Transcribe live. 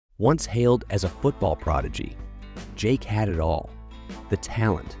Once hailed as a football prodigy, Jake had it all: the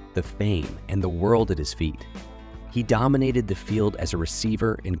talent, the fame, and the world at his feet. He dominated the field as a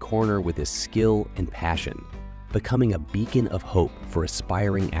receiver and corner with his skill and passion, becoming a beacon of hope for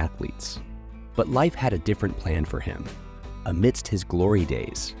aspiring athletes. But life had a different plan for him. Amidst his glory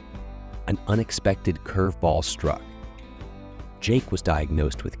days, an unexpected curveball struck. Jake was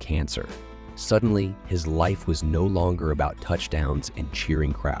diagnosed with cancer. Suddenly, his life was no longer about touchdowns and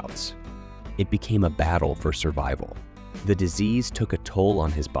cheering crowds. It became a battle for survival. The disease took a toll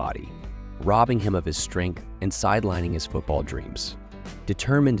on his body, robbing him of his strength and sidelining his football dreams.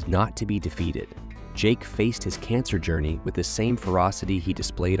 Determined not to be defeated, Jake faced his cancer journey with the same ferocity he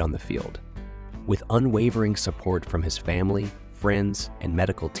displayed on the field. With unwavering support from his family, friends, and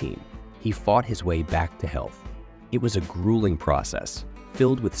medical team, he fought his way back to health. It was a grueling process,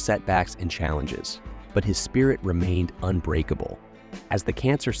 filled with setbacks and challenges, but his spirit remained unbreakable. As the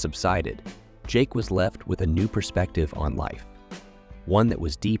cancer subsided, Jake was left with a new perspective on life, one that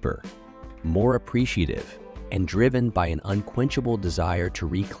was deeper, more appreciative, and driven by an unquenchable desire to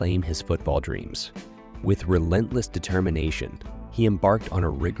reclaim his football dreams. With relentless determination, he embarked on a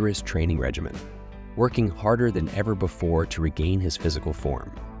rigorous training regimen, working harder than ever before to regain his physical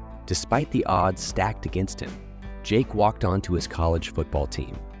form. Despite the odds stacked against him, Jake walked on to his college football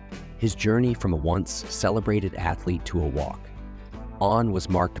team. His journey from a once celebrated athlete to a walk on was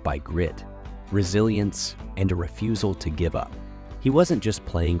marked by grit, resilience, and a refusal to give up. He wasn't just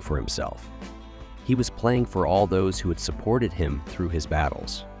playing for himself. He was playing for all those who had supported him through his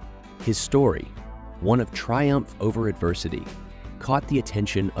battles. His story, one of triumph over adversity, caught the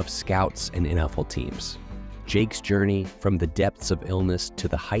attention of scouts and NFL teams. Jake's journey from the depths of illness to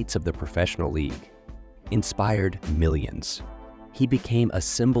the heights of the professional league inspired millions. He became a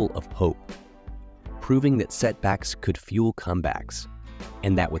symbol of hope, proving that setbacks could fuel comebacks,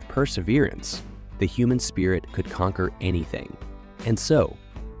 and that with perseverance, the human spirit could conquer anything. And so,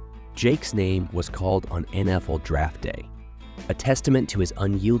 Jake's name was called on NFL Draft Day, a testament to his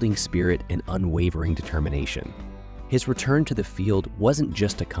unyielding spirit and unwavering determination. His return to the field wasn't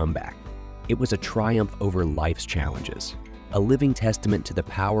just a comeback. It was a triumph over life's challenges, a living testament to the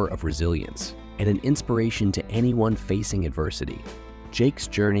power of resilience, and an inspiration to anyone facing adversity. Jake's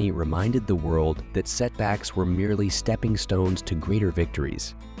journey reminded the world that setbacks were merely stepping stones to greater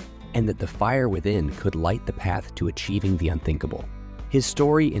victories, and that the fire within could light the path to achieving the unthinkable. His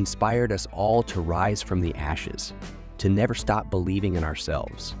story inspired us all to rise from the ashes, to never stop believing in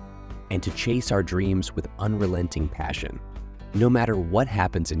ourselves, and to chase our dreams with unrelenting passion. No matter what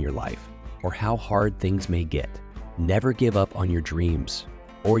happens in your life, or how hard things may get, never give up on your dreams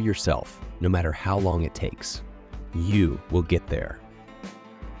or yourself, no matter how long it takes. You will get there.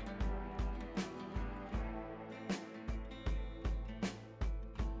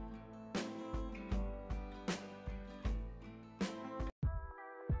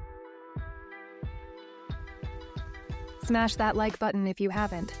 Smash that like button if you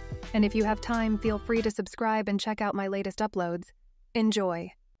haven't. And if you have time, feel free to subscribe and check out my latest uploads.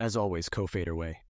 Enjoy. As always, co-Fadr way.